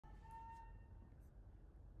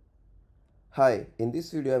Hi, in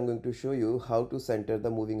this video I'm going to show you how to center the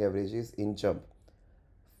moving averages in JMP.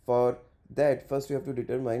 For that, first you have to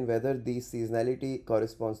determine whether the seasonality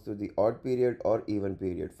corresponds to the odd period or even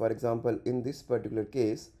period. For example, in this particular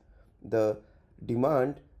case, the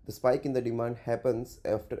spike in the demand happens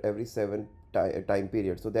after every 7 time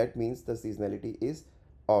period. So that means the seasonality is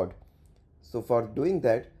odd. So for doing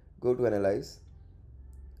that, go to Analyze,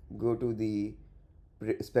 go to the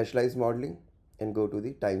Specialized Modeling and go to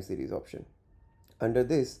the Time Series option. Under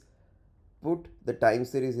this, put the time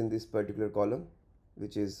series in this particular column,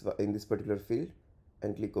 which is in this particular field,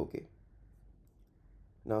 and click OK.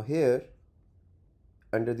 Now here,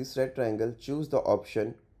 under this red triangle, choose the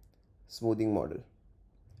option Smoothing Model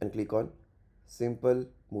and click on Simple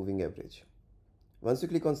Moving Average. Once you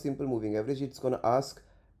click on Simple Moving Average, it's going to ask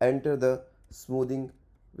enter the smoothing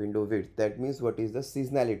window width. That means what is the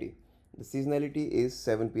seasonality. The seasonality is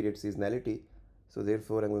 7 period seasonality. So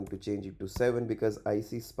therefore I'm going to change it to 7 because I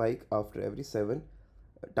see spike after every 7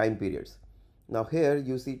 time periods. Now here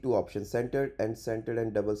you see two options, centered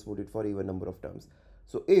and double smoothed for even number of terms.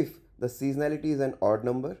 So if the seasonality is an odd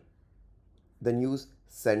number, then use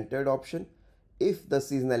centered option. If the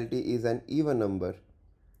seasonality is an even number,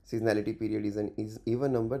 seasonality period is an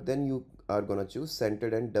even number, then you are gonna choose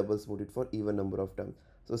centered and double smoothed for even number of terms.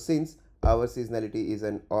 So since our seasonality is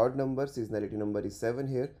an odd number, seasonality number is 7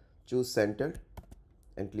 here, choose centered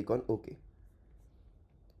and click on OK.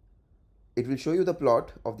 It will show you the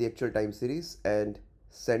plot of the actual time series and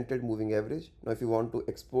centered moving average. Now if you want to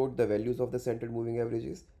export the values of the centered moving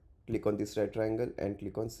averages, click on this red triangle and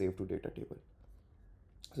click on Save to Data Table.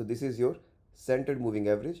 So this is your centered moving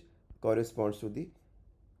average, corresponds to the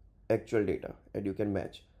actual data and you can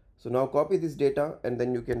match. So now copy this data and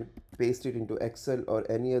then you can paste it into Excel or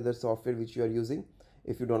any other software which you are using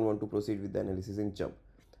if you don't want to proceed with the analysis in JMP.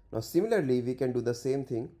 Now similarly, we can do the same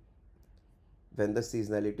thing when the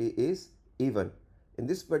seasonality is even. In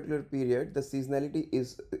this particular period, the seasonality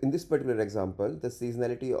is, in this particular example, the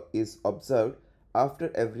seasonality is observed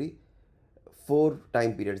after every 4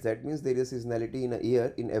 time periods. That means there is seasonality in a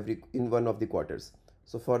year in one of the quarters.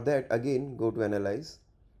 So for that, again go to Analyze,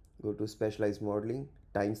 go to Specialized Modeling,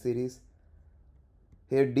 Time Series.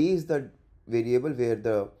 Here D is the variable where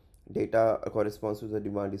the data corresponds to the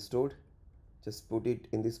demand is stored. Just put it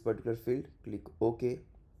in this particular field, click OK.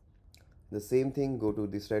 The same thing, go to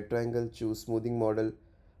this red triangle, choose smoothing model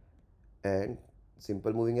and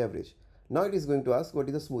simple moving average. Now it is going to ask what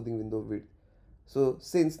is the smoothing window width. So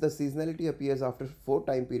since the seasonality appears after 4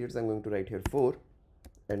 time periods, I'm going to write here 4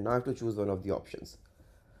 and now I have to choose one of the options.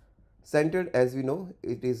 Centered, as we know,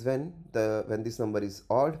 it is when this number is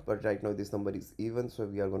odd, but right now this number is even, so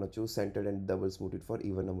we are going to choose centered and double smoothed for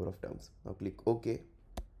even number of terms. Now click OK.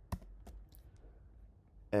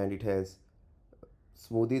 And it has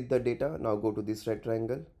smoothed the data. Now go to this red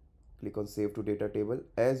triangle, click on Save to Data Table.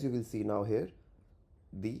 As you will see now here,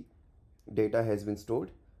 the data has been stored.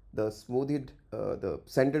 The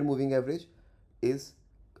centered moving average is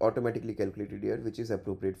automatically calculated here, which is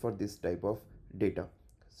appropriate for this type of data.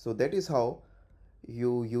 So that is how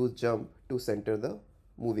you use JMP to center the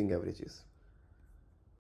moving averages.